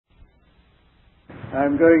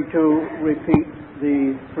I'm going to repeat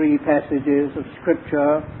the three passages of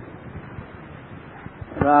Scripture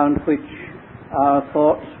around which our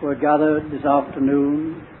thoughts were gathered this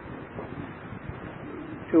afternoon.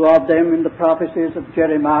 Two of them in the prophecies of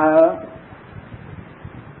Jeremiah,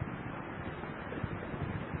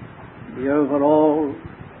 the overall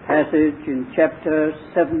passage in chapter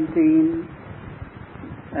 17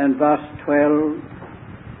 and verse 12,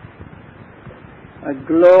 a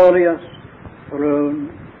glorious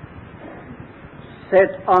throne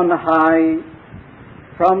set on high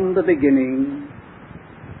from the beginning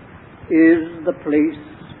is the place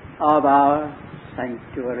of our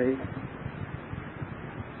sanctuary.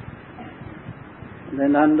 And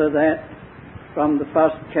then under that, from the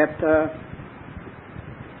first chapter,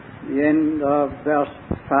 the end of verse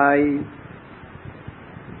 5,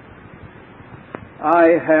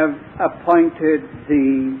 I have appointed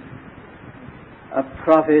thee a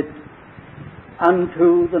prophet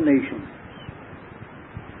unto the nations.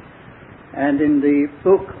 And in the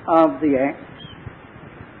book of the Acts,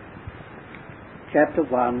 chapter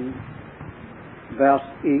 1, verse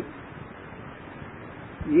 8,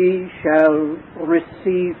 ye shall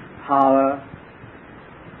receive power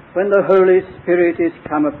when the Holy Spirit is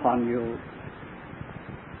come upon you,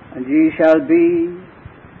 and ye shall be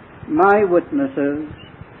my witnesses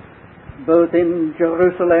both in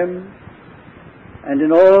Jerusalem and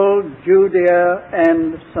in all Judea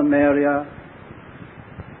and Samaria,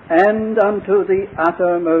 and unto the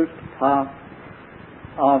uttermost part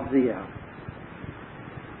of the earth.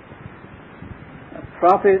 A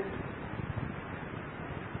prophet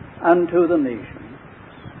unto the nations,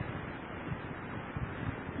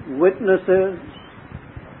 witnesses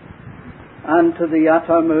unto the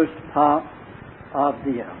uttermost part of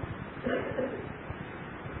the earth,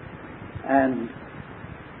 and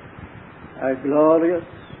a glorious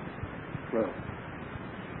throne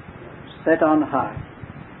set on high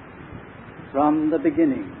from the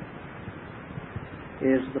beginning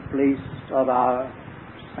is the place of our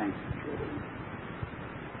sanctuary.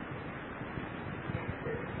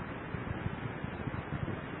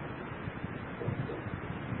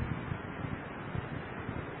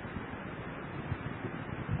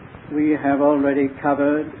 We have already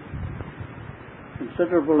covered a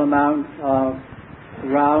considerable amount of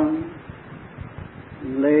ground,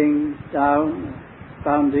 laying down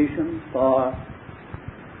foundation for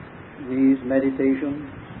these meditations.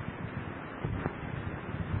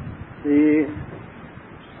 The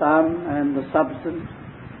sum and the substance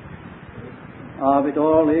of it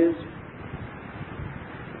all is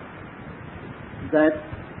that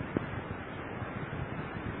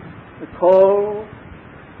the call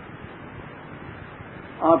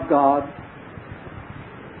of God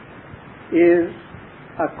is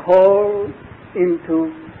a call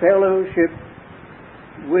into fellowship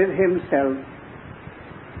with Himself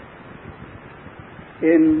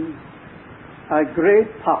in a great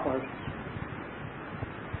purpose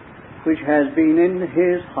which has been in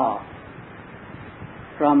His heart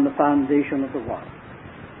from the foundation of the world.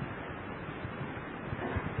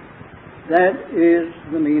 That is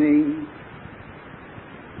the meaning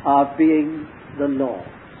of being the Lord's.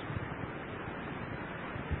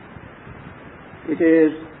 It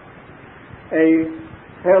is a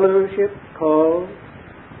fellowship call.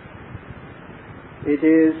 It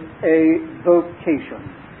is a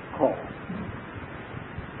vocation call.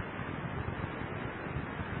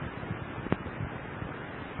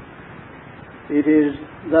 It is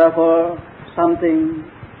therefore something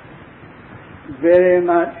very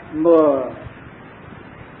much more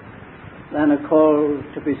than a call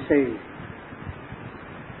to be saved.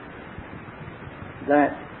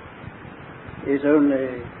 That is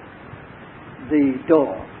only the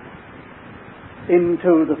door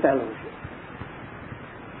into the fellowship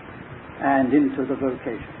and into the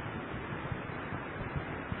vocation.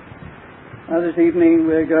 Now this evening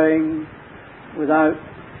we're going, without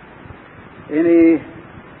any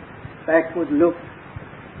backward look,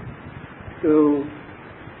 go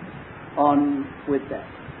on with that.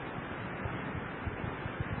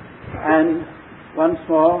 And once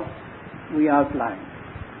more we outline.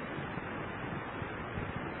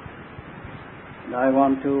 And I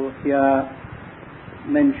want to here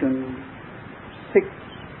mention 6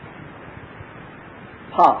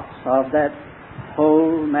 parts of that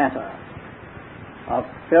whole matter of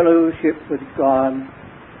fellowship with God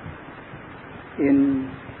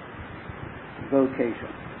in vocation.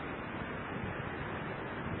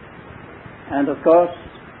 And of course,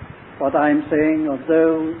 what I'm saying,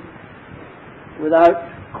 although without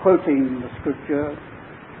quoting the Scripture,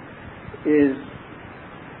 is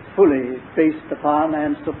fully based upon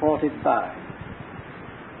and supported by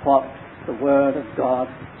what the Word of God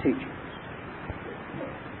teaches.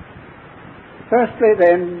 Firstly,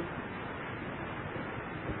 then,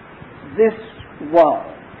 this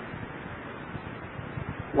world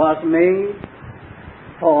was made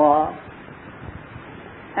for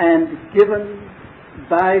and given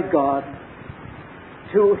by God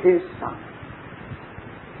to His Son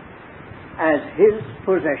as His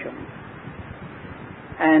possession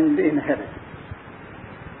and inheritance.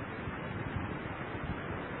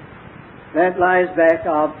 That lies back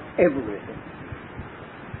of everything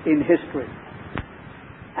in history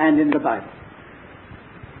and in the Bible.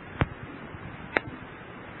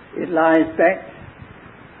 It lies back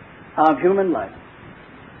of human life.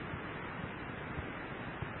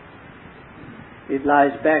 It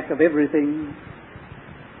lies back of everything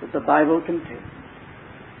that the Bible contains.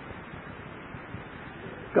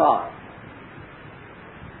 God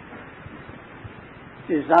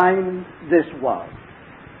designed this world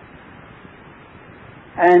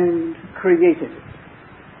and created it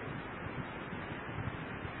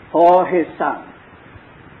for His Son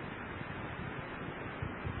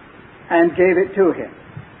and gave it to Him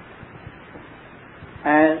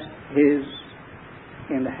as His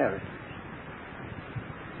inheritance.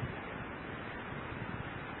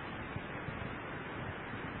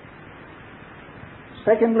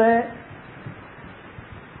 Secondly,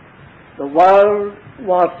 the world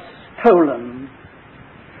was stolen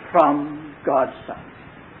from God's Son.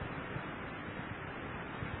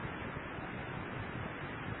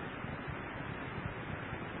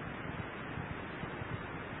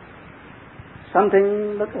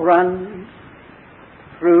 Something that runs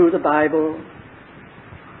through the Bible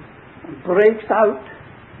and breaks out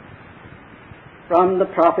from the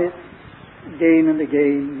prophets again and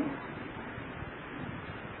again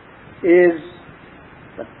is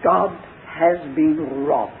that God has been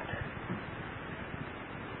robbed.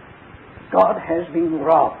 God has been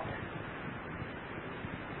robbed.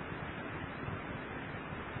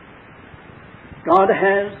 God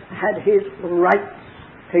has had His rights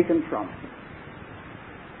taken from Him.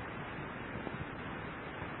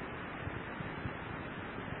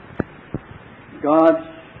 God's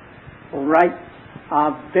rights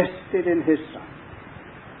are vested in His Son.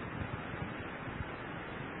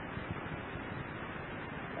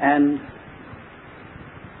 And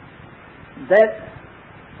that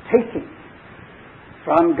taking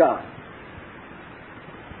from God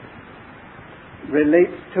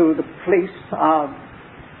relates to the place of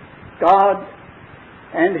God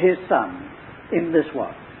and His Son in this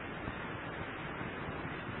world.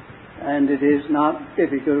 And it is not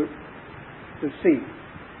difficult to see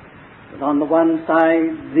that on the one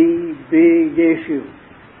side, the big issue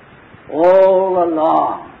all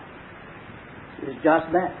along is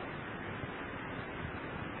just that.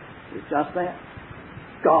 It's just that.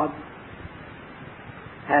 God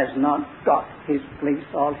has not got His place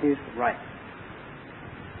or His rights.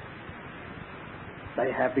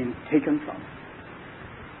 They have been taken from Him.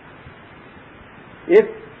 If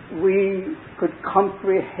we could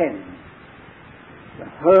comprehend the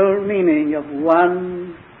whole meaning of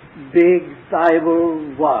one big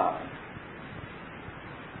Bible word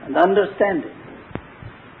and understand it,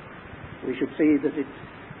 we should see that it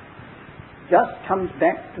just comes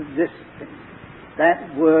back to this thing,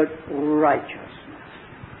 that word righteousness.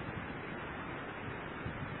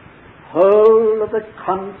 Whole of the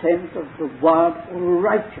content of the word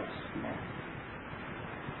righteousness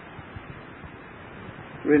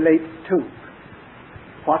relates to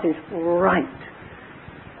what is right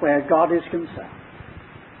where God is concerned.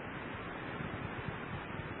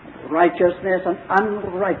 Righteousness and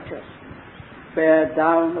unrighteousness bear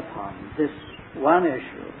down upon this one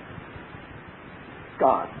issue: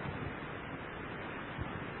 God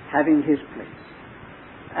having His place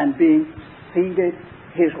and being ceded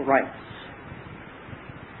His rights.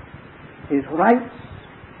 His rights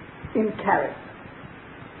in character,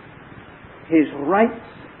 His rights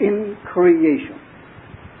in creation,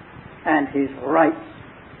 and His rights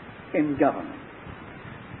in government.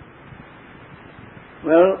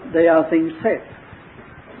 Well, they are things said.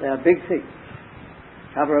 They are big things.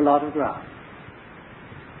 Cover a lot of ground.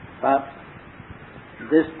 But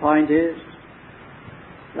this point is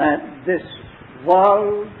that this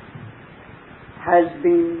world has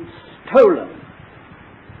been stolen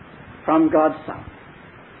from God's Son.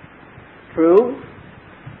 True,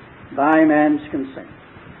 by man's consent.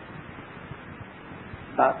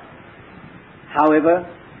 But,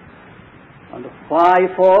 however, and why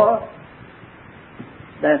for,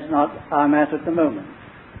 that's not our matter at the moment.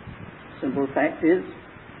 Simple fact is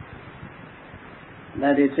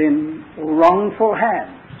that it's in wrongful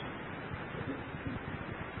hands.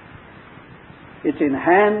 It's in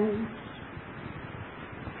hands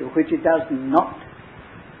to which it does not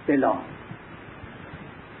belong.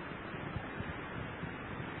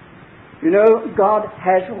 You know, God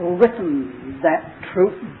has written that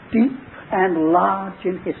truth deep and large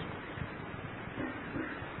in history.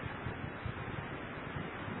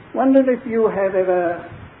 Wonder if you have ever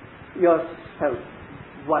yourself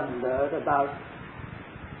wondered about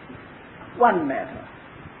one matter.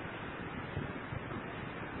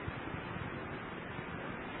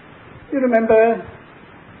 You remember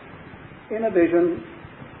in a vision,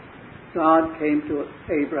 God came to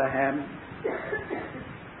Abraham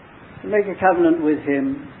to make a covenant with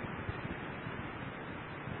him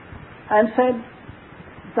and said,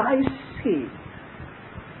 thy seed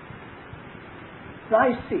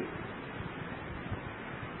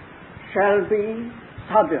shall be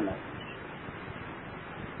sojourners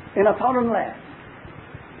in a foreign land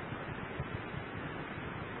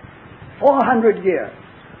 400 years.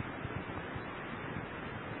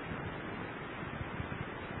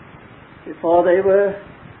 Before they were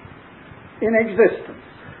in existence,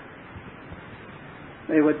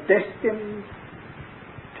 they were destined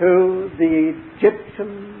to the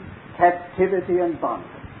Egyptian captivity and bondage.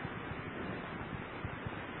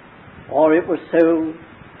 Or it was so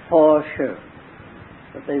foreshown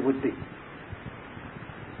that they would be.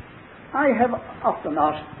 I have often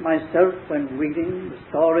asked myself when reading the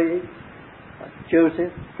story of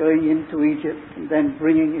Joseph going into Egypt and then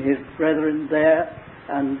bringing his brethren there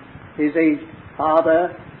and his aged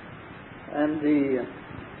father and the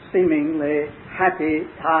seemingly happy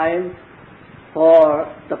time for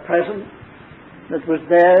the present that was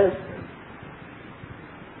theirs,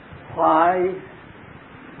 why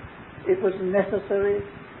it was necessary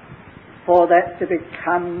for that to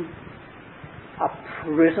become a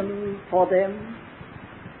prison for them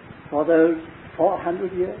for those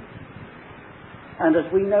 400 years. And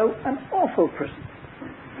as we know, an awful prison.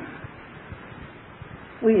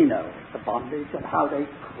 We know the bondage and how they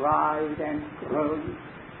cried and groaned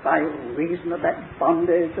by reason of that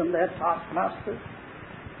bondage and their taskmasters.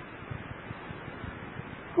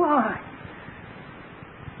 Why?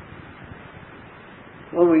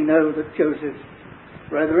 Well, we know that Joseph's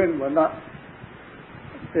brethren were not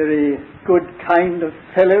very good kind of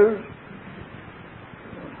fellows.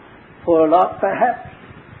 Poor Lot, perhaps,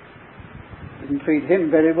 didn't treat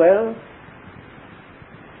him very well.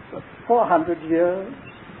 But 400 years,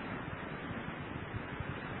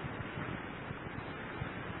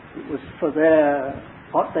 it was for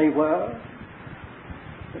what they were,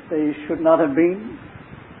 that they should not have been,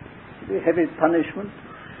 to be heavy punishment.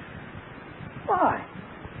 Why?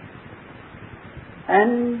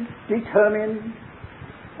 And determined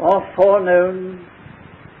or foreknown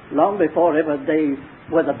long before ever they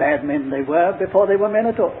were the bad men they were, before they were men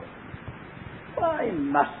at all. Why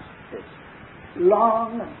must this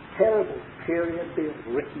long and terrible period be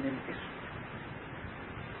written in history?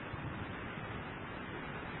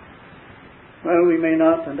 Well, we may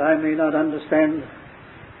not, and I may not understand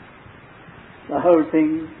the whole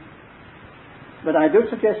thing, but I do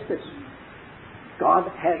suggest this. God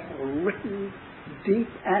has written deep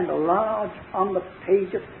and large on the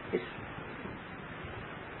page of history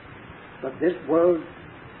that this world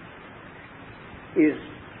is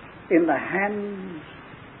in the hands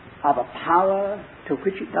of a power to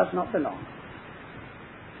which it does not belong.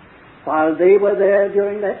 While they were there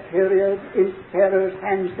during that period in Pharaoh's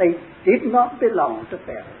hands, they did not belong to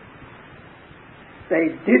Pharaoh. They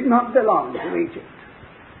did not belong to Egypt.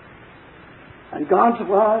 And God's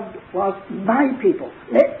word was, my people,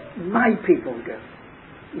 let my people go.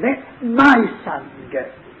 Let my son go.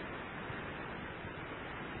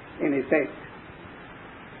 In effect,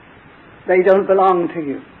 they don't belong to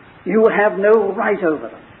you. You have no right over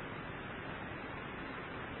them.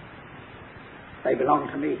 They belong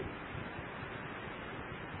to me.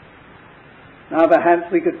 Now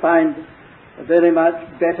perhaps we could find a very much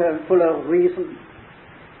better and fuller reason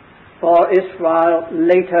for Israel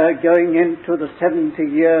later going into the 70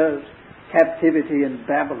 years captivity in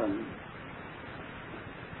Babylon.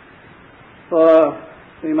 For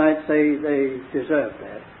we might say they deserved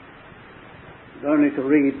that. Only to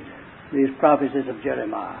read these prophecies of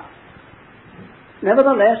Jeremiah.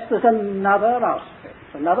 Nevertheless, there's another aspect,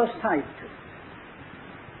 another side to it.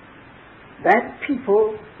 That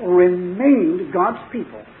people remained God's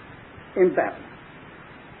people in Babylon.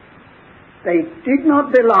 They did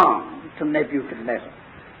not belong to Nebuchadnezzar.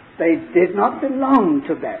 They did not belong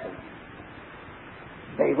to Babylon.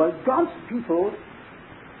 They were God's people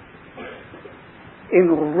in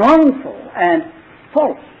wrongful and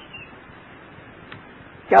false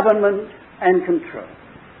government and control.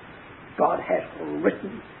 God has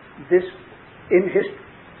written this in history.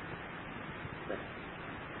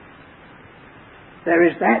 There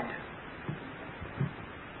is that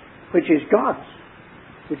which is God's,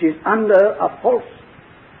 which is under a false,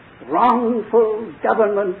 wrongful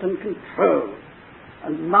government and control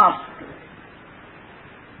and mastery.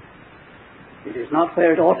 It is not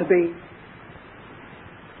where it ought to be,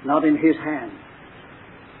 not in His hand.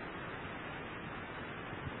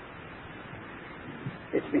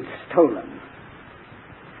 It's been stolen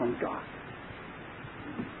from God.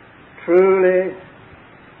 Truly,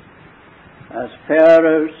 as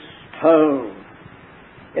Pharaoh stole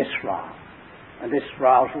Israel and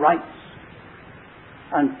Israel's rights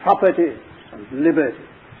and properties and liberties,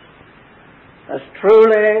 as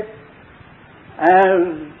truly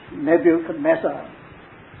as Nebuchadnezzar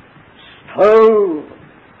stole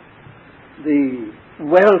the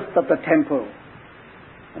wealth of the temple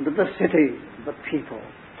and of the city, the people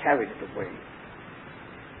carried it away.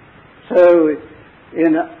 So,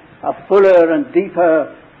 in a fuller and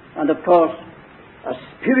deeper and, of course, a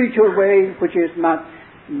spiritual way which is much,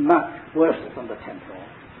 much worse than the temporal,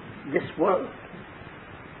 this world,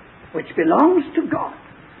 which belongs to God,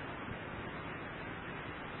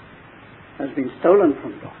 has been stolen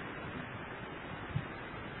from God.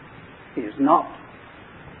 He is not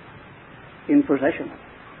in possession of it.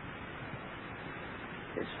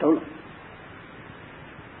 It's stolen.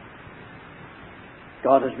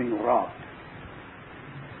 God has been robbed.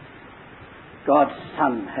 God's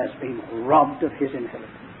Son has been robbed of His inheritance.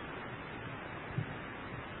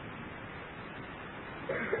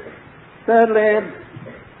 Thirdly,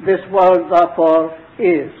 this world therefore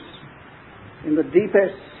is, in the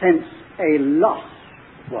deepest sense, a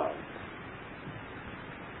lost world.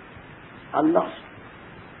 A lost.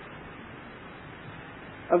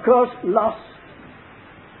 Of course, lost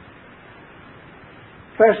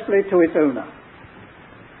firstly to its owner,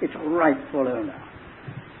 its rightful owner.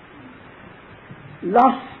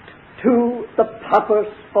 Lost to the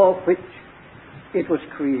purpose for which it was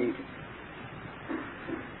created.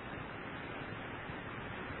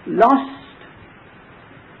 Lost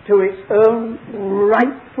to its own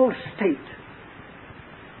rightful state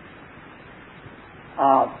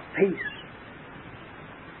of peace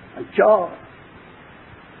and joy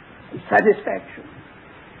and satisfaction.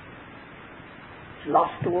 It's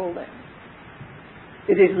lost to all that.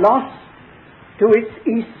 It is lost to its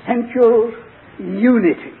essential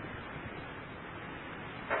unity,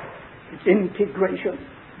 its integration.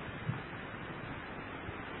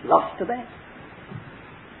 It's lost to that.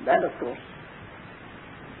 That, of course,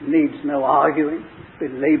 needs no arguing,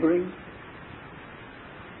 belaboring.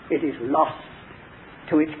 It is lost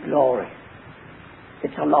to its glory.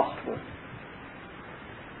 It's a lost world.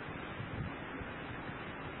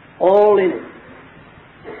 All in it,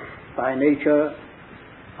 by nature,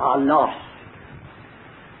 are lost.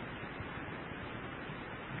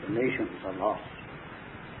 The nations are lost.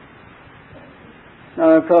 Now,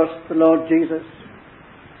 of course, the Lord Jesus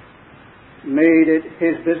made it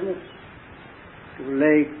His business to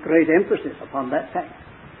lay great emphasis upon that fact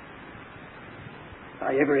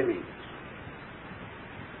by every means,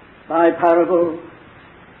 by parable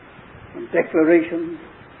and declaration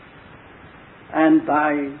and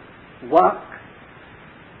by work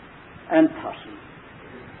and person.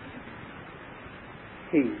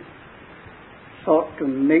 He sought to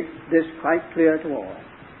make this quite clear to all,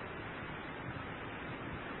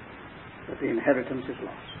 that the inheritance is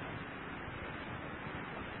lost.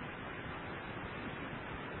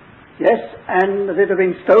 Yes, and that it had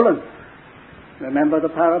been stolen. Remember the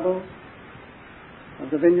parable of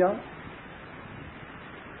the vineyard?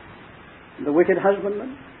 The wicked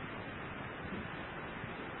husbandman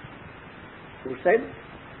who said,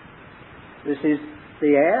 "This is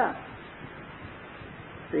the heir.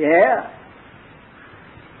 The heir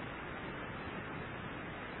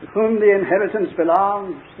to whom the inheritance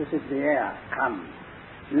belongs. This is the heir. Come,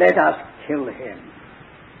 let us kill him,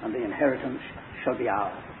 and the inheritance shall be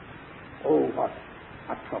ours." Oh, what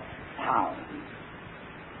a profound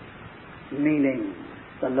meaning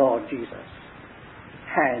the Lord Jesus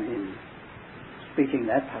had in speaking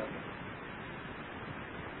that parable.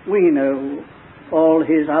 We know all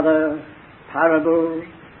His other parables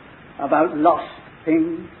about lost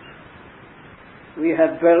things. We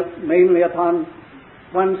have dwelt mainly upon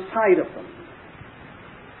one side of them.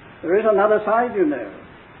 There is another side, you know.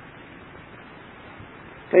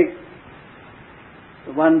 Take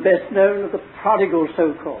the one best known of the prodigal,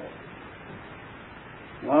 so-called.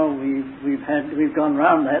 Well, we've gone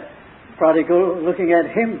round that prodigal, looking at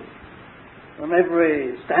him from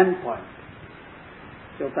every standpoint.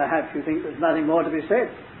 So perhaps you think there's nothing more to be said.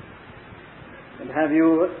 And have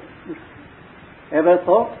you ever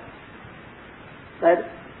thought that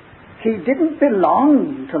he didn't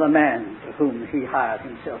belong to the man to whom he hired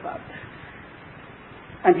himself out?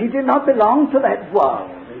 And he did not belong to that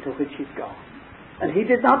world into which he'd gone. And he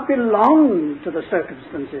did not belong to the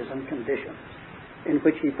circumstances and conditions in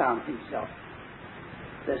which he found himself.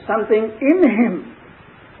 There's something in him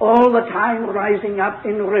all the time rising up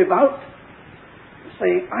in revolt,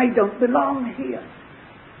 saying, I don't belong here.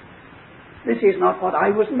 This is not what I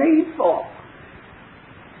was made for.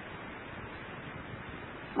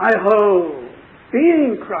 My whole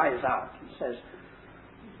being cries out and says,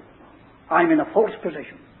 I'm in a false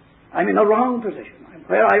position. I'm in a wrong position. I'm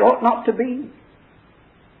where I ought not to be.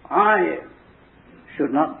 I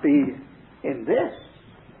should not be in this.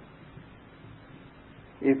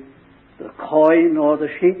 If the coin or the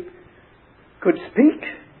sheep could speak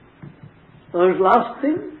those last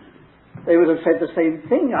things, they would have said the same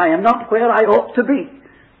thing. I am not where I ought to be.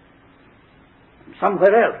 I'm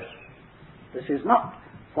somewhere else. This is not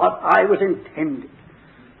what I was intended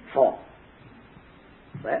for.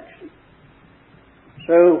 That's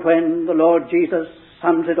so when the Lord Jesus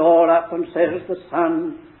sums it all up and says the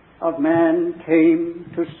Son of Man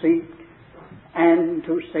came to seek and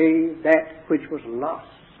to save that which was lost,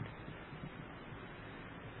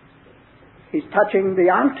 he's touching the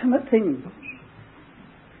ultimate thing.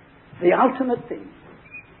 The ultimate thing.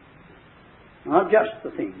 Not just the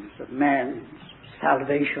things of man's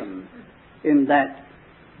salvation in that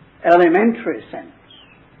elementary sense,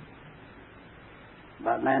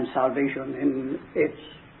 but man's salvation in its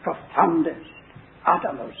profoundest,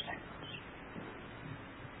 uttermost sense.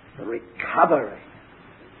 The recovery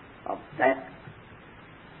of that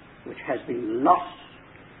which has been lost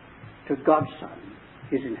to God's Son,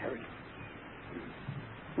 his inheritance.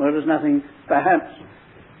 Well, there's nothing perhaps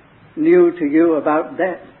new to you about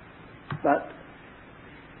that, but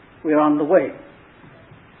we're on the way.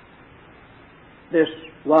 This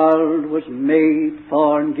world was made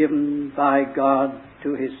for and given by God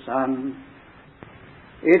to his Son.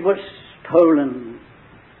 It was stolen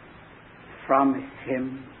from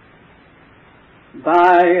him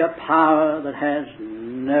by a power that has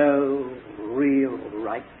no real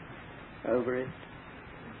right over it.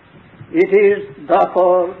 It is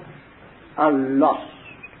therefore a lost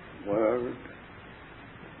world.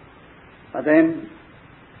 But then,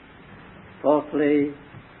 fourthly,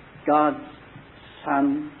 God's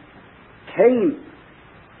Son came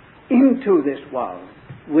into this world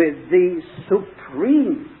with the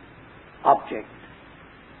supreme object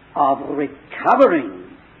of recovering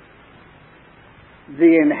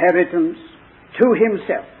the inheritance to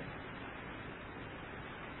himself,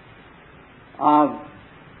 of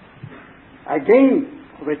again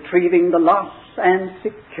retrieving the lost and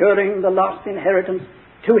securing the lost inheritance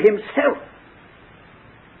to himself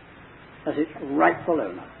as its rightful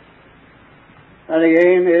owner. And the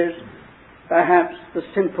aim is perhaps the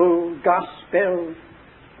simple gospel,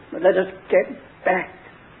 but let us get back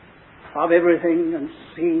of everything and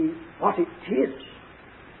see what it is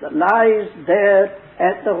that lies there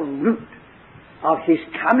at the root of his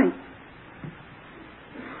coming,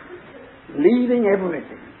 leaving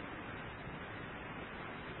everything,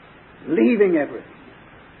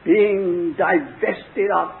 being divested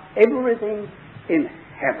of everything in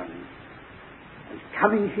heaven, and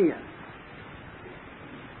coming here,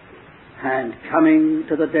 and coming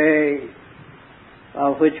to the day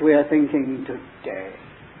of which we are thinking today,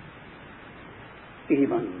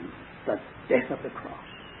 even the death of the cross.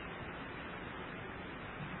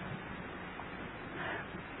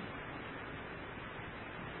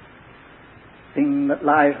 Thing that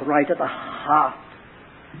lies right at the heart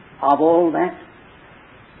of all that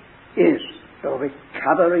is the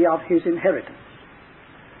recovery of his inheritance.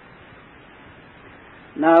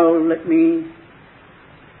 Now let me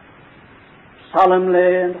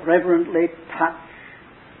solemnly and reverently touch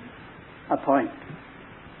a point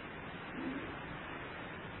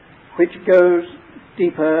which goes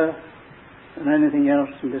deeper than anything else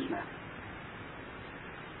in this matter.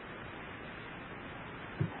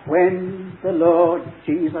 When the Lord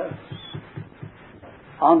Jesus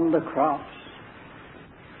on the cross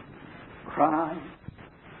cried,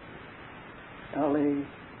 Eli,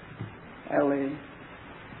 Eli,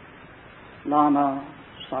 lama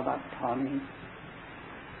sabachthani,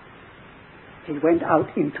 he went out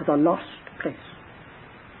into the lost place,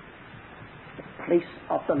 the place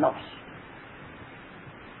of the lost,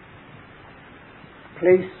 the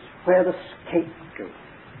place where the scapegoat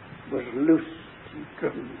was loosed and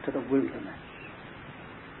driven to the wilderness,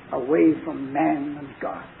 away from man and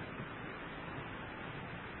God.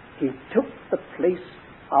 He took the place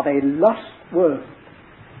of a lost world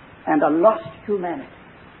and a lost humanity.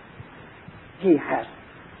 He has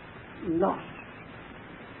lost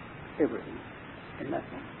everything in that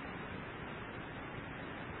moment.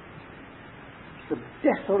 It's the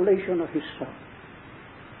desolation of his soul.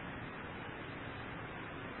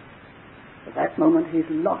 At that moment he's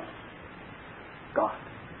lost God,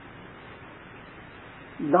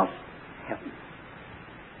 lost heaven.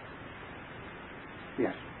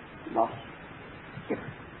 Yes, lost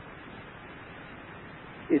everything.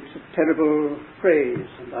 It's a terrible phrase,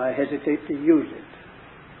 and I hesitate to use it.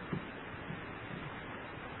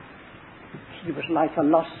 He was like a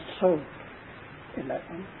lost soul in that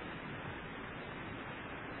moment.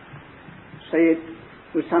 Say it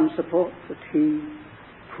with some support, that he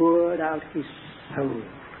poured out his soul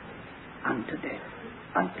unto death.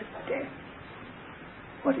 Unto death.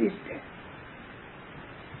 What is death?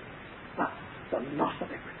 But the loss of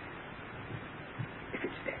everything, if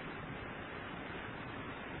it's death.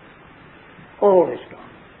 All is gone.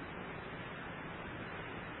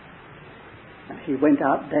 And he went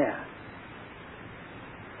out there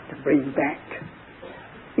to bring back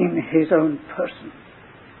in his own person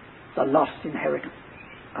the lost inheritance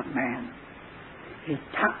of man. He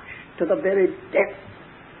touched to the very depth,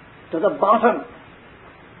 to the bottom,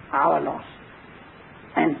 our loss,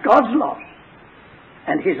 and God's loss,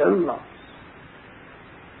 and his own loss.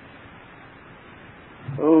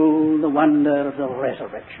 Oh, the wonder of the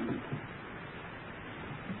resurrection.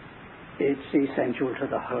 It's essential to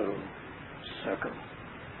the whole circle.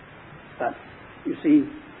 But, you see,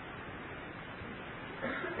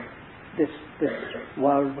 this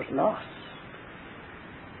world was lost.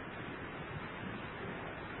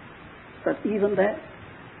 But even that,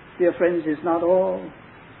 dear friends, is not all.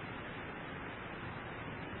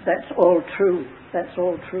 That's all true. That's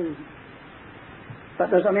all true.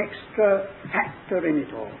 But there's an extra factor in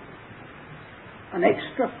it all. An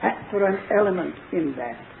extra factor and element in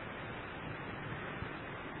that.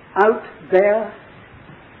 Out there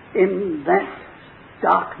in that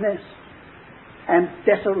darkness and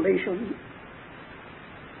desolation,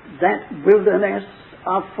 that wilderness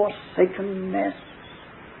of forsakenness,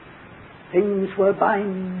 things were by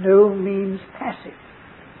no means passive.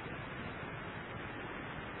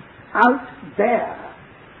 Out there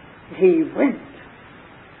he went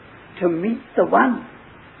to meet the one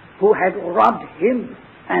who had robbed him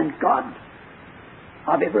and God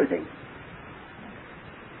of everything,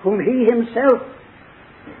 whom he himself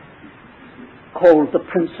called the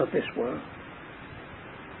prince of this world.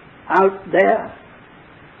 Out there,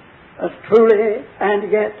 as truly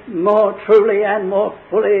and yet more truly and more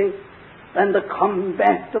fully than the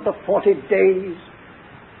combat of the 40 days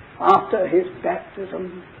after his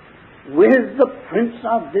baptism with the prince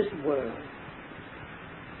of this world,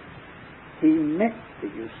 he met the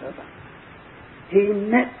usurper. He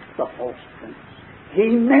met the false prince. He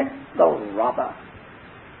met the robber,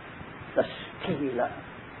 the stealer.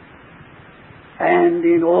 And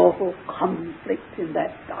in awful conflict in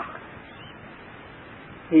that darkness,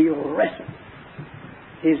 he wrestled,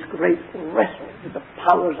 his great wrestle with the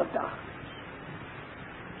powers of darkness.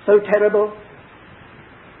 So terrible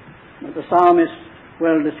that the psalmist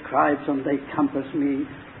well describes them. They compass me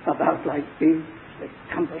about like bees. They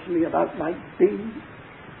compass me about like bees.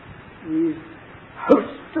 These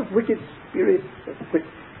hosts of wicked spirits of which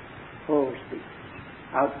false beasts.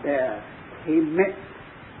 Out there he met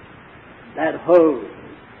that whole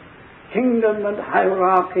kingdom and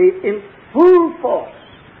hierarchy in full force.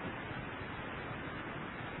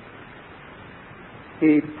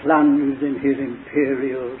 He plunged in his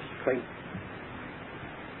imperial strength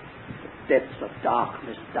the depths of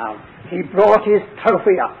darkness down. He brought his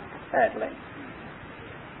trophy up at length.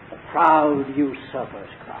 The proud usurper's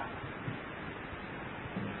cry.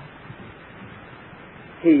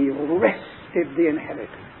 He wrested the inheritance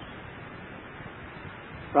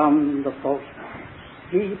from the false man.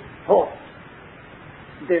 He fought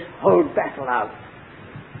this whole battle out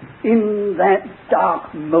in that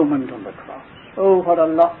dark moment on the cross. Oh, what a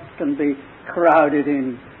lot can be crowded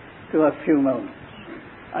in to a few moments.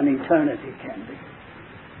 An eternity can be.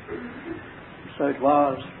 So it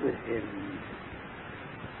was with him.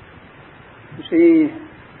 You see,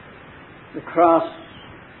 the cross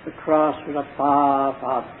was a far,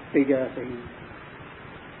 far bigger thing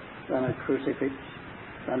than a crucifix,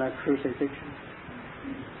 than a crucifixion.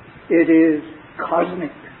 It is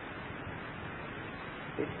cosmic.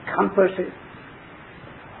 It compasses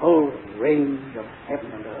the whole range of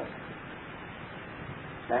heaven and earth.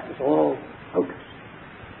 That was all focused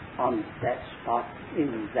on that spot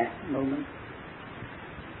in that moment.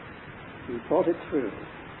 He thought it through.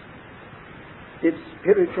 did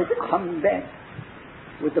spiritual combat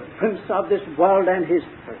with the prince of this world and his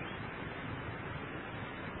host.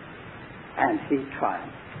 And he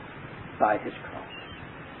triumphed by his cross.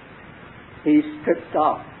 He stripped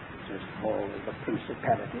off, says Paul, the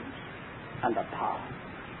principalities and the power,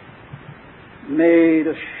 made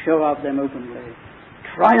a show of them openly,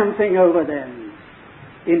 triumphing over them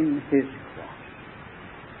in his cross.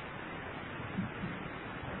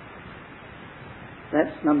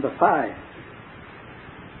 That's number 5.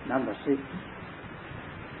 Number 6.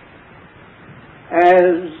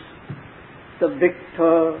 As the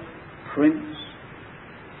victor prince,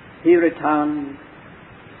 he returned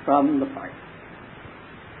from the fight,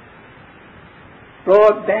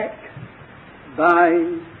 brought back by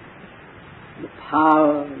the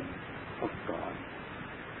power of God.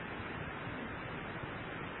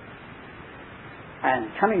 And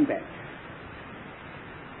coming back,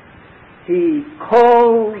 he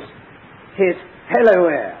calls his fellow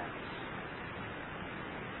heirs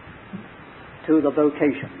to the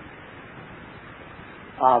vocation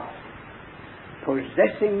of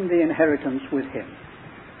possessing the inheritance with him,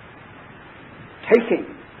 taking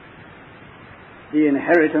the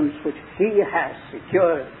inheritance which he has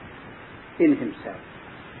secured in himself.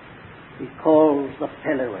 He calls the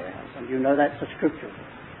fellow heirs, and you know that's the scripture,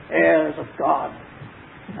 heirs of God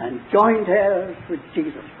and joint heirs with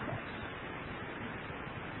Jesus Christ.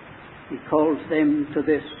 He calls them to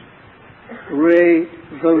this great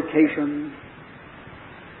vocation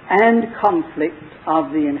and conflict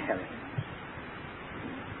of the inheritance.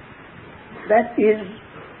 That is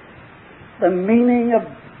the meaning of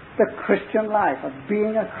the Christian life, of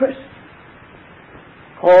being a Christian.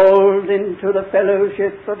 Called into the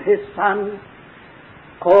fellowship of his Son,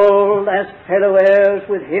 called as fellow heirs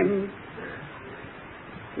with him,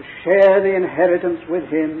 to share the inheritance with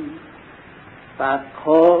him, but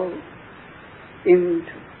called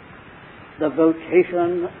into the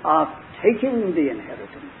vocation of taking the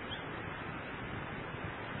inheritance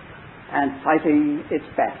and fighting its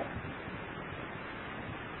battle.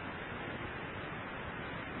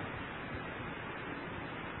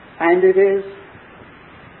 And it is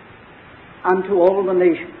unto all the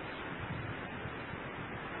nations,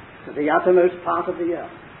 to the uttermost part of the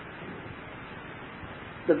earth,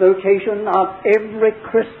 the vocation of every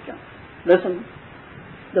Christian. Listen,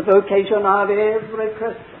 the vocation of every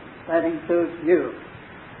Christian, that includes you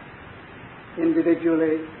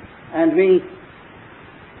individually and me,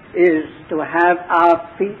 is to have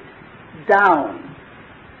our feet down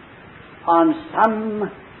on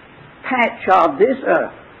some patch of this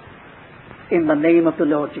earth in the name of the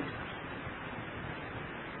Lord Jesus.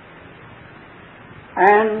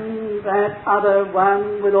 And that other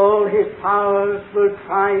one with all his powers will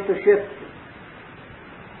try to shift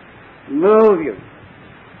you, move you,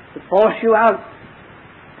 to force you out,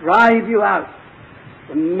 drive you out,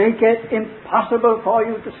 to make it impossible for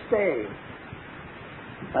you to stay.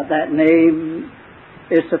 But that name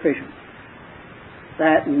is sufficient.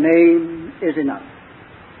 That name is enough.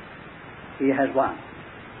 He has won.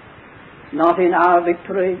 Not in our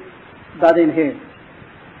victory, but in his.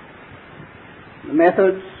 The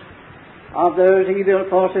methods of those evil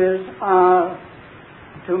forces are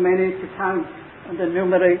too many to count and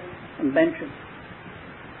enumerate and mention.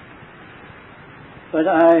 But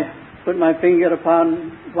I put my finger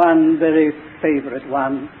upon one very favorite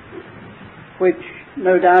one, which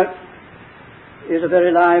no doubt is a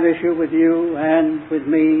very live issue with you and with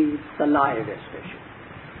me, the livest issue.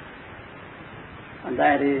 And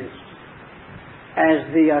that is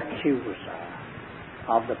as the accuser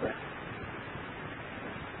of the brethren.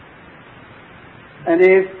 And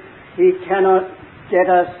if he cannot get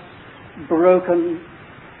us broken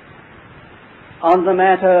on the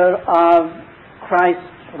matter of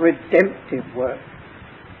Christ's redemptive work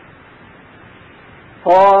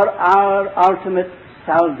for our ultimate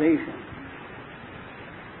salvation,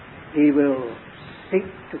 he will seek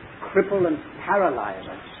to cripple and paralyze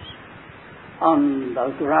us on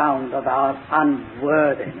the ground of our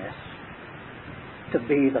unworthiness to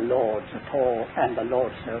be the Lord's at all and the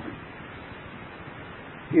Lord's servant.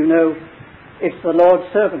 You know, it's the Lord's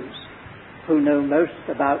servants who know most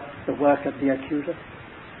about the work of the accuser,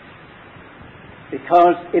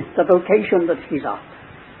 because it's the vocation that he's after.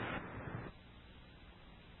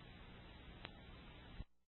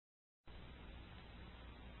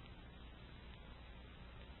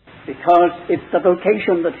 Because it's the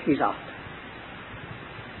vocation that he's after.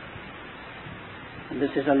 And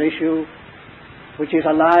this is an issue which is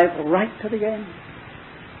alive right to the end.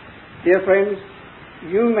 Dear friends,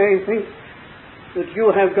 you may think that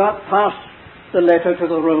you have got past the letter to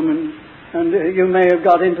the Romans And you may have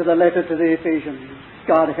got into the letter to the Ephesians.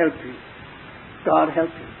 God help you. God help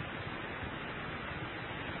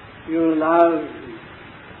you. You allow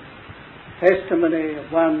testimony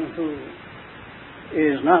of one who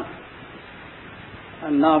is not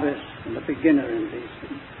a novice and a beginner in these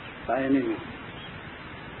things by any means.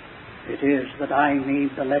 It is that I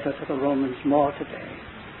need the letter to the Romans more today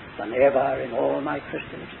than ever in all my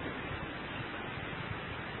Christian experience.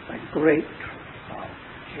 The great truth of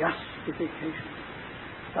justification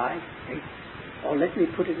by faith. Or let me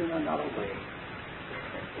put it in another way.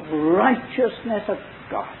 Righteousness of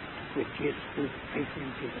God, which is through faith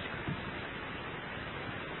in Jesus Christ.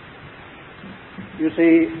 You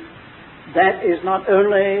see, that is not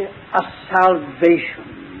only a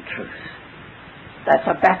salvation truth. That's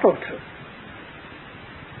a battle truth.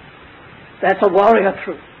 That's a warrior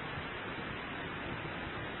truth.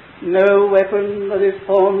 No weapon that is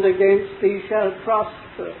formed against thee shall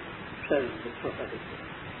prosper, says the prophetic word.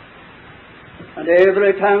 And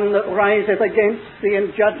every tongue that riseth against thee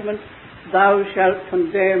in judgment thou shalt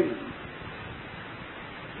condemn.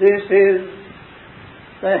 This is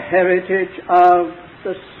the heritage of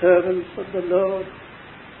the servants of the Lord.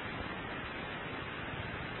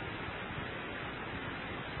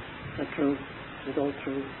 The truth. Is it all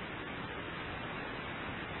true?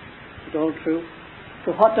 Is it all true?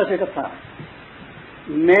 To what does it apply?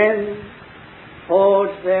 Men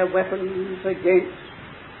forge their weapons against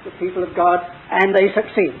the people of God, and they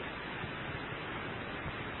succeed.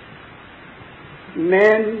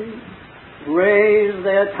 Men raise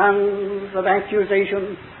their tongues of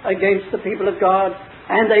accusation against the people of God,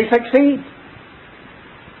 and they succeed.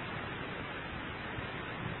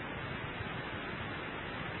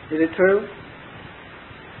 Is it true?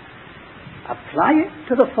 Apply it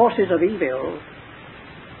to the forces of evil,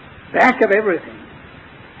 back of everything,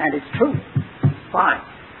 and it's true. Why?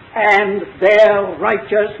 And their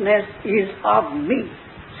righteousness is of me,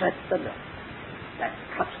 saith the Lord. That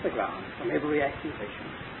cuts the ground from every accusation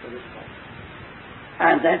to this point.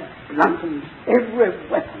 And that bluntens every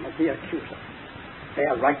weapon of the accuser.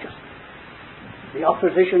 Their righteousness. The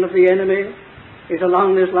opposition of the enemy is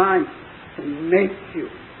along this line to make you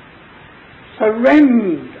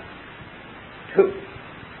surrender to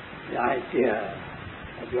the idea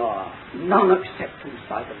of your non-acceptance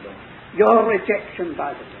by the Lord, your rejection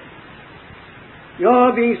by the Lord,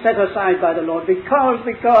 your being set aside by the Lord because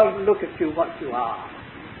look at you, what you are.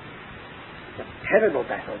 It's a terrible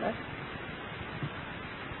battle, that.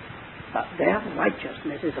 But their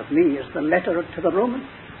righteousness is of me, is the letter to the Romans.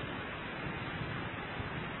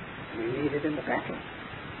 We need it in the battle.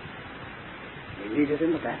 We need it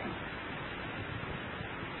in the battle.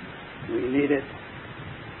 We need it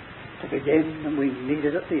to begin, and we need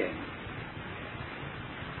it at the end.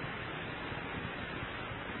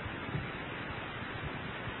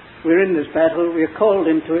 We're in this battle. We are called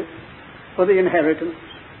into it for the inheritance.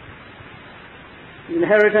 The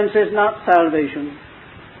inheritance is not salvation.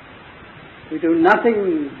 We do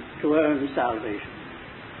nothing to earn salvation.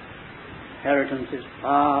 Inheritance is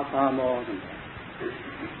far, far more than that.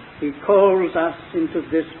 He calls us into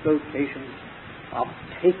this vocation of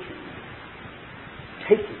taking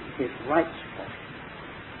His rights for us.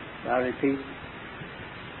 I repeat,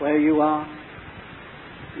 where you are,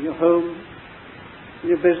 in your home, in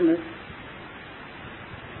your business,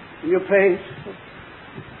 in your place of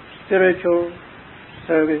spiritual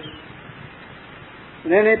service,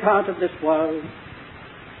 in any part of this world,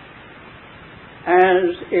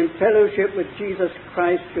 as in fellowship with Jesus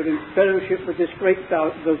Christ, you're in fellowship with this great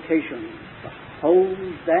vocation, to hold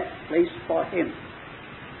that place for Him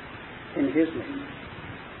in His name.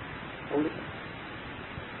 Hold it.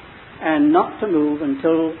 And not to move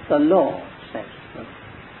until the Lord says so.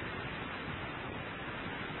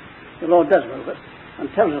 The Lord does move us and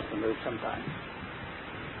tells us to move sometimes.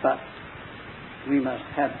 But we must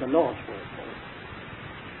have the Lord's word for it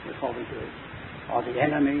before we do it, or the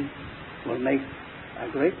enemy will make a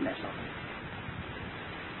great mess of it.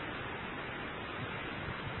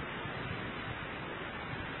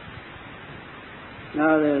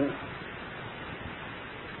 Now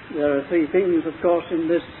there are three things, of course, in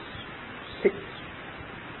this sixth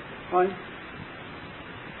point.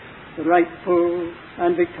 The rightful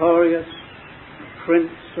and victorious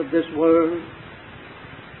prince of this world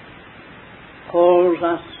calls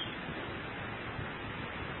us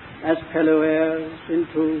as fellow heirs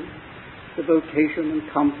into the vocation and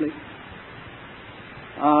conflict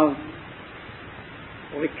of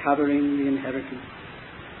recovering the inheritance.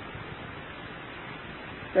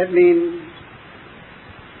 That means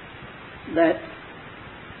that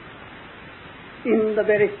in the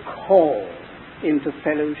very call into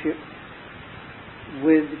fellowship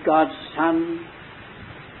with God's Son,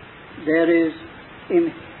 there is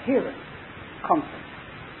inherent conflict.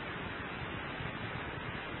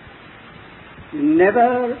 You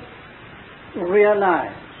never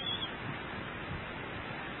realize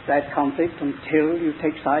that conflict until you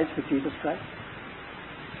take sides with Jesus Christ.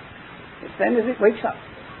 It's then as it wakes up,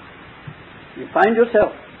 you find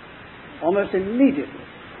yourself almost immediately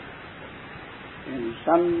in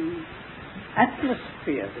some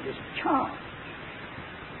atmosphere that is charged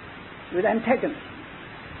with antagonism.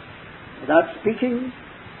 Without speaking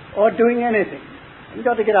or doing anything, you've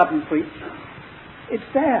got to get up and preach. It's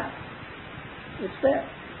there. It's there.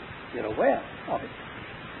 You're aware of it.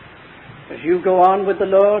 As you go on with the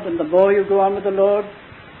Lord, and the more you go on with the Lord,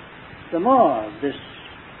 the more this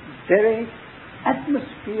very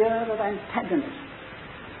atmosphere of antagonism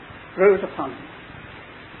grows upon you.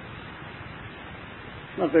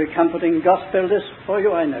 Not very comforting gospel this for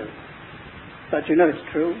you, I know. But you know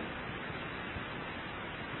it's true.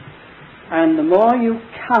 And the more you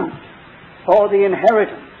count for the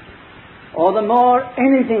inheritance, or the more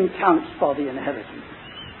anything counts for the inheritance,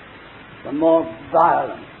 the more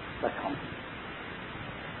violent the conflict.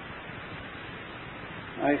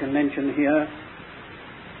 I can mention here,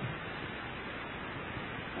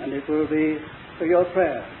 and it will be for your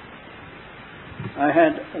prayer. I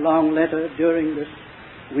had a long letter during this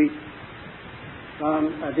week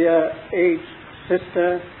from a dear aged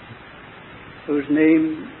sister whose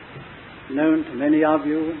name known to many of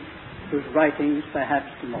you, whose writings perhaps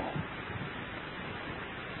to more.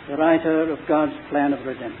 The writer of God's plan of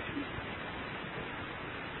redemption.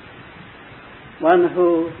 One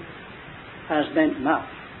who has meant much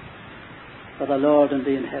for the Lord and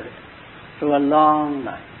the inheritance through a long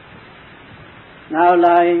life. Now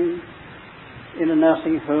lying in a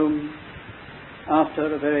nursing home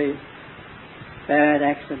after a very bad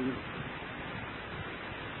accident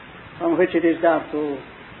from which it is doubtful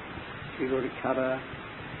she will recover.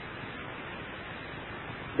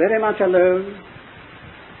 Very much alone.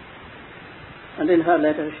 And in her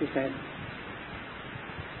letter she said,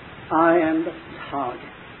 I am the target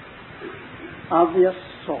of the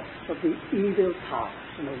assault of the evil powers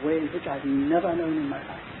in a way in which I've never known in my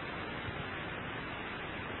life.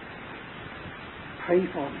 Pray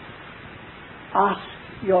for me. Ask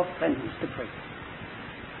your friends to pray.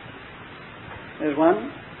 There's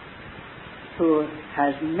one who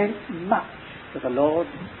has meant much to the Lord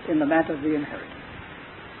in the matter of the inheritance.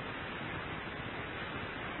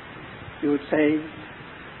 You would say,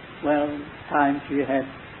 well, times she had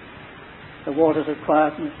the waters of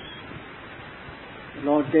quietness. The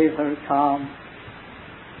Lord gave her a calm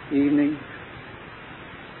evening.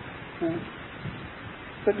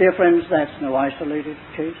 But dear friends, that's no isolated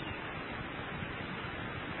case.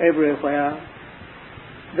 Everywhere,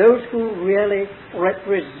 those who really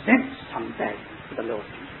represent some value to the Lord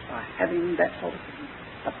Jesus are having that sort of thing.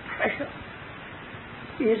 The pressure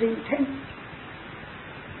is intense.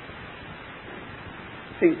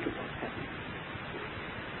 Think of what's happening.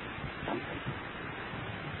 Something.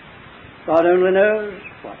 God only knows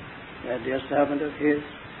what. That dear servant of his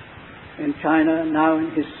in China, now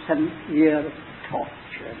in his 7th year of torture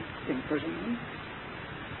and imprisonment.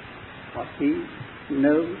 What he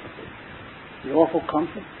knows of the awful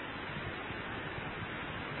conflict.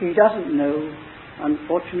 He doesn't know,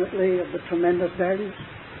 unfortunately, of the tremendous values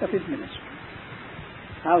of his ministry.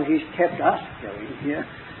 How he's kept us going here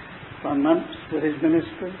for months with his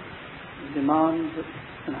ministry, demands that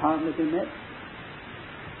can hardly be met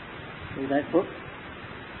through that book,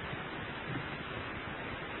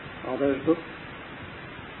 or those books,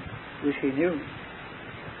 which he knew.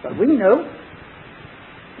 But we know.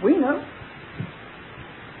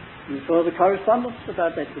 You saw the correspondence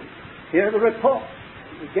about that book. Here are the reports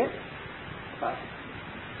we get about it.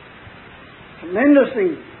 Tremendous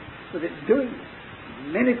things that it's doing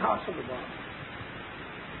in many parts of the world.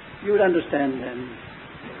 You would understand then,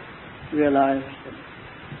 realize that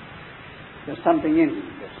there's something in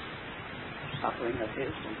this suffering of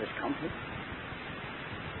his and this conflict.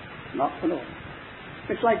 Not for Lord.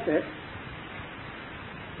 It's like that.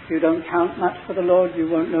 If you don't count much for the Lord, you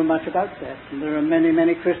won't know much about that. And there are many,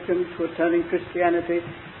 many Christians who are turning Christianity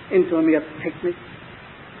into a mere picnic.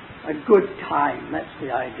 A good time, that's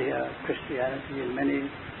the idea of Christianity in many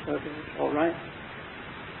circles, all right?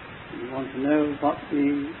 You want to know what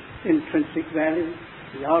the intrinsic value,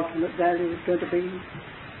 the ultimate value is going to be?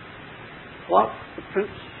 What the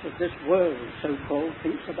prince of this world, so-called,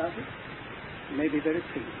 thinks about it? You may be very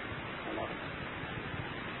pleased, a lot of it.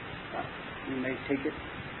 But you may take it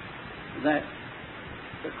that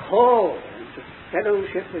the call into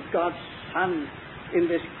fellowship with God's Son in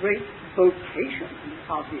this great vocation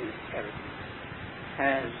of the inheritance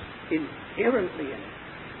has inherently in it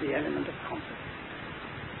the element of confidence.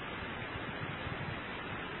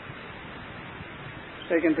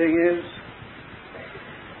 Second thing is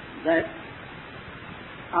that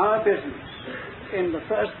our business in the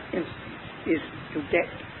first instance is to get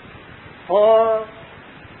for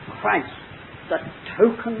Christ the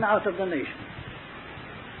token out of the nation.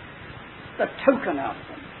 The token out of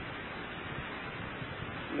them.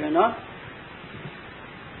 We are not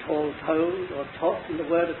told or taught in the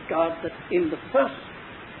Word of God that in the first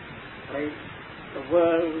place the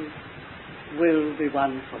world will be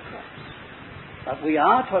won for Christ. But we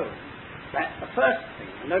are told that the first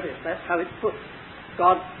thing, notice that's how it's put,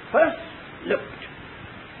 God first looked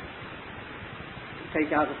to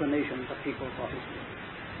take out of the nations a people for his name.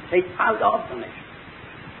 Take out of the nation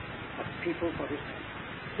a people for his name.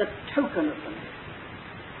 The token of the name.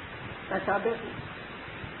 That's our business.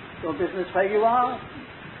 Your business where you are,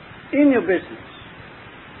 in your business,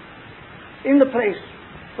 in the place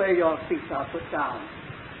where your feet are put down.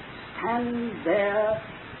 Stand there,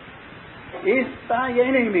 if by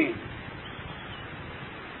any means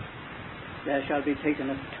there shall be taken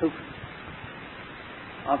a token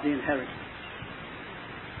of the inheritance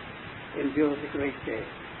in view of the great day.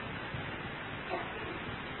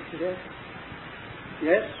 Is it?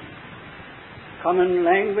 Yes. Common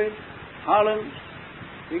language, parlance,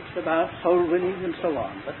 speaks about soul winning and so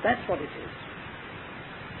on, but that's what it is.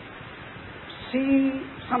 See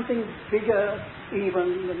something bigger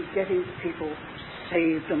even than getting people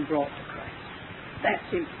saved and brought to Christ.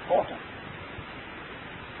 That's important.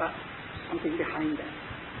 But something behind that.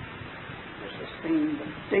 There's this thing that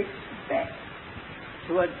dates back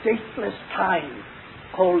to a dateless time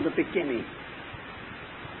called the beginning.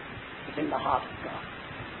 It's in the heart of God.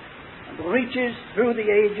 And reaches through the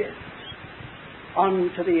ages on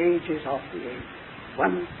to the ages of the ages.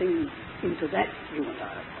 One thing into that you and I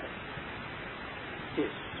are called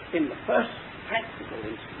is, in the first practical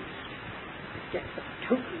instance, to get the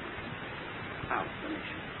token out of the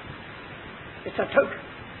nation. It's a token.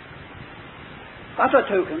 Not a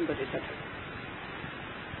token, but it's a token.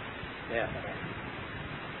 Yeah.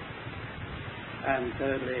 And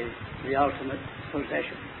thirdly, the ultimate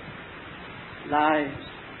possession lies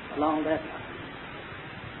along that line.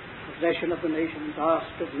 Possession of the nations,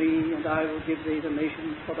 ask of me, and I will give thee the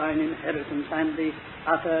nations for thine inheritance, and the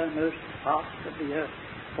uttermost part of the earth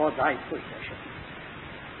for thy possession.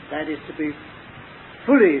 That is to be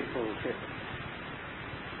fully fulfilled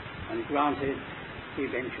and granted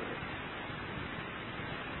eventually.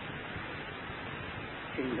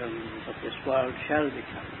 Kingdoms of this world shall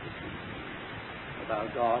become the kingdom of our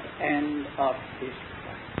God and of his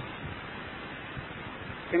Christ.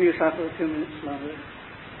 Can you suffer a few minutes longer?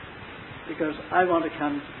 Because I want to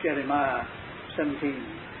come to Jeremiah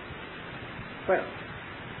 17:12.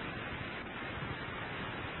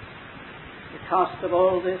 The cost of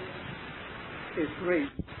all this is great,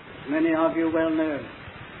 as many of you well know.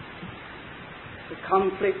 The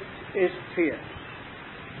conflict is fierce.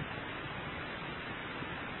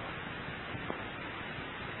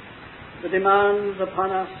 The demands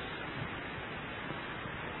upon us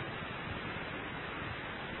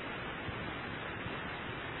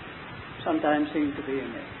sometimes seem to be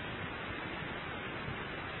immense.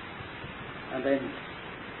 And then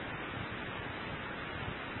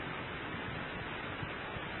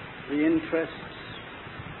the interests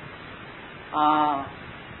are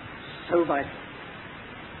so vital.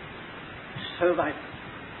 So vital.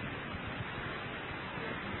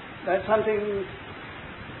 That something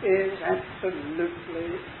is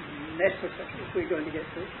absolutely necessary if we're going to get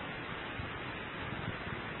through.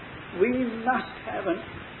 We must have an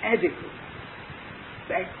adequate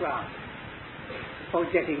background for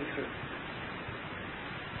getting through.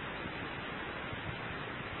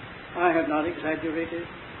 I have not exaggerated,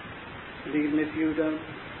 and even if you don't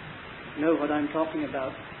know what I'm talking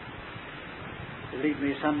about, believe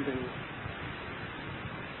me, some do.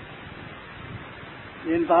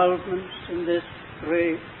 The involvements in this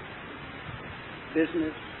great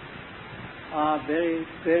business are very,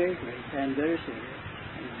 very great and very serious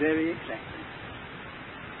and very exacting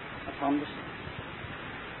upon the saints.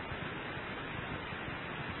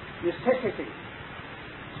 Necessity,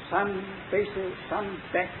 some basis, some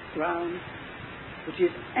background which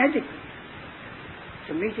is adequate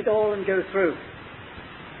to meet it all and go through.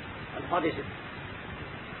 And what is it?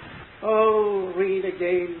 Oh, read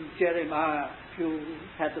again Jeremiah, if you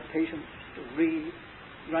had the patience to read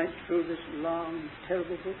right through this long,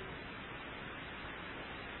 terrible book.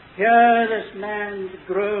 Hear this man's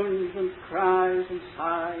groans and cries and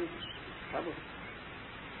sighs, trouble.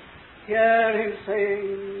 Hear him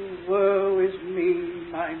saying, woe is me,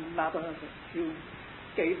 my mother, that you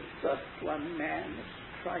gave birth to a man of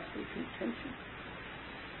trifling contention.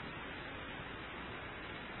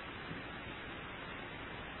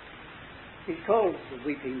 He calls the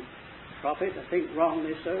weeping prophet, I think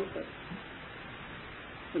wrongly so, but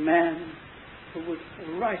the man who was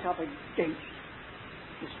right up against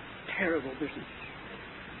this terrible business.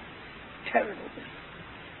 Terrible business.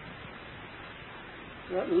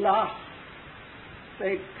 So at last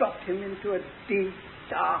they dropped him into a deep,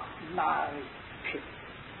 dark, miry pit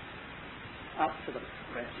up to the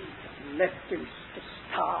present and left him to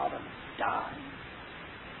starve and die.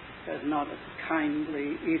 There's not a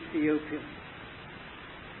kindly Ethiopian,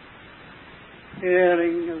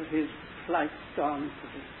 hearing of his plight gone to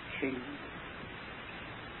the king,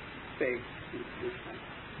 begged him to do something.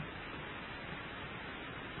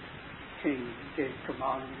 King gave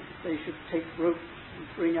command they should take ropes and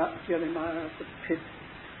bring up Jeremiah out of the pit.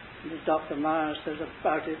 And as Dr. Meyer says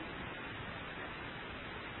about it,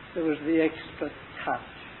 there was the extra touch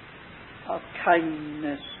of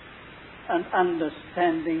kindness and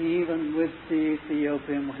understanding even with the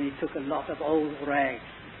Ethiopian when he took a lot of old rags,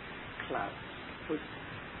 clouds, put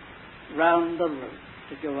round the rope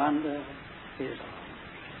to go under his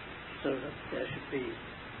arms so that there should be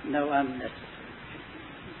no unnecessary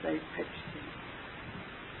change. They pitched him.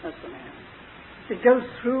 That's the man. To go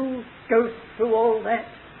through all that,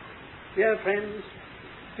 dear friends,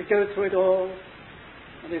 to go through it all,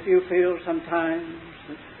 and if you feel sometimes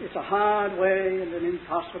that it's a hard way and an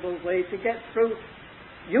impossible way to get through,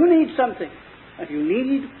 you need something. And you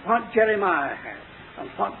need what Jeremiah had. And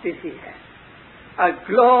what did he have? A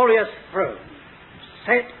glorious throne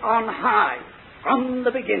set on high from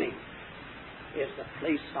the beginning is the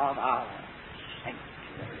place of our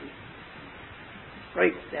sanctuary.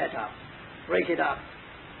 Break that up. Break it up.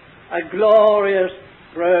 A glorious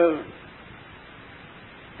throne.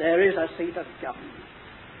 There is a seat of government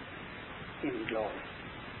in glory.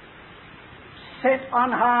 Set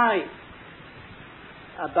on high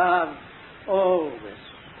above all this,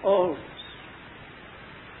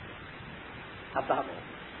 above all,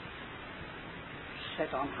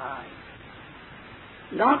 set on high.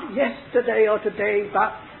 Not yesterday or today,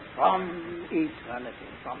 but from eternity,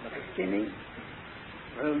 from the beginning.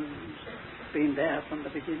 Thrones been there from the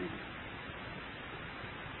beginning.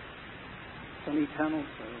 It's an eternal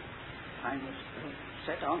throne, timeless throne,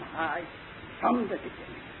 set on high from the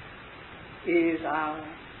beginning, is our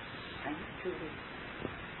sanctuary.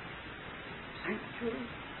 Sanctuary.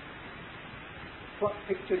 What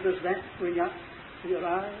picture does that bring up to your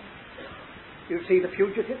eyes? You see the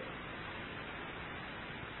fugitive.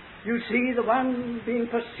 You see the one being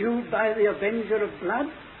pursued by the avenger of blood,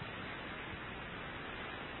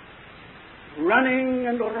 running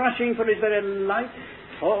and rushing for his very life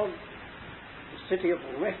toward the city of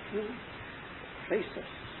refuge, the place of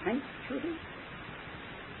sanctuary,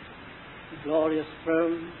 the glorious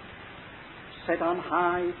throne set on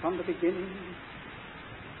high from the beginning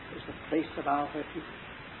is the place of our refuge,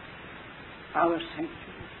 our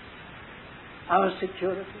sanctuary, our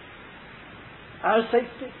security, our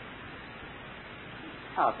safety,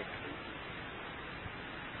 our victory.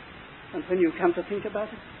 And when you come to think about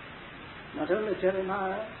it, not only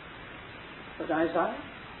Jeremiah, but Isaiah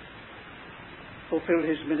fulfilled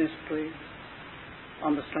his ministry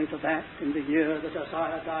on the strength of that. In the year that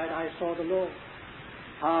Isaiah died, I saw the Lord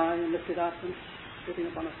high and lifted up and sitting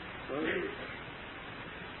upon a throne.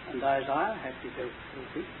 And Isaiah had to go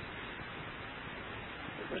through it.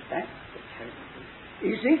 It was that carried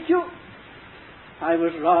him. Ezekiel, I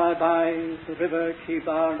was by the river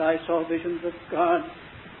Kibar, and I saw visions of God.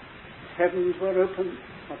 Heavens were opened.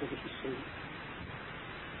 What did he see?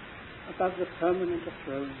 Above the firmament a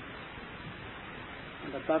throne,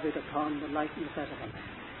 and above it upon the likeness as of a man.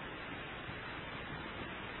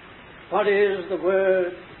 What is the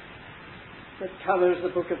word that covers the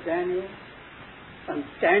book of Daniel? And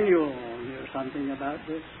Daniel knew something about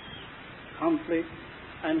this conflict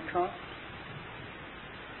and cost.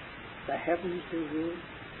 The heavens do rule.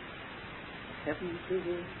 The heavens do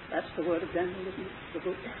rule. That's the word of Daniel, isn't it? The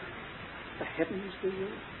book. The heavens do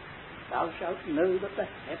rule. Thou shalt know that the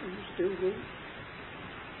heavens do rule.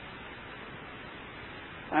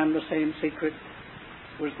 And the same secret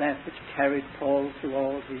was that which carried Paul through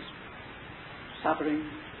all his suffering,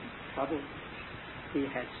 troubles. He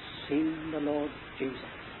had seen the Lord Jesus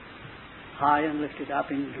high and lifted up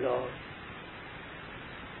in glory.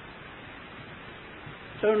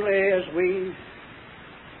 It's only as we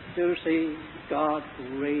do see God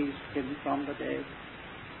raised him from the dead,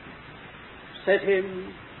 set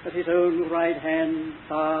him at his own right hand,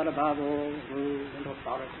 far above all rule and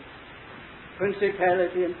authority,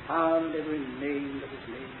 principality and power and every name that is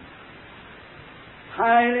named,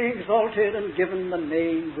 highly exalted and given the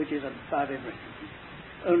name which is above everything.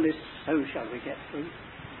 Only so shall we get through.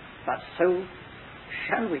 But so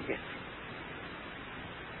shall we get through.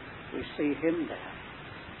 We see him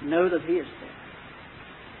there. Know that he is there.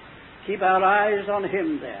 Keep our eyes on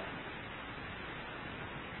him there.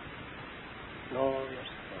 Glorious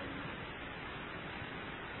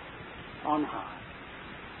throne. On high.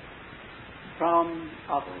 From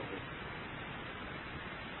of old.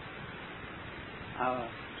 Our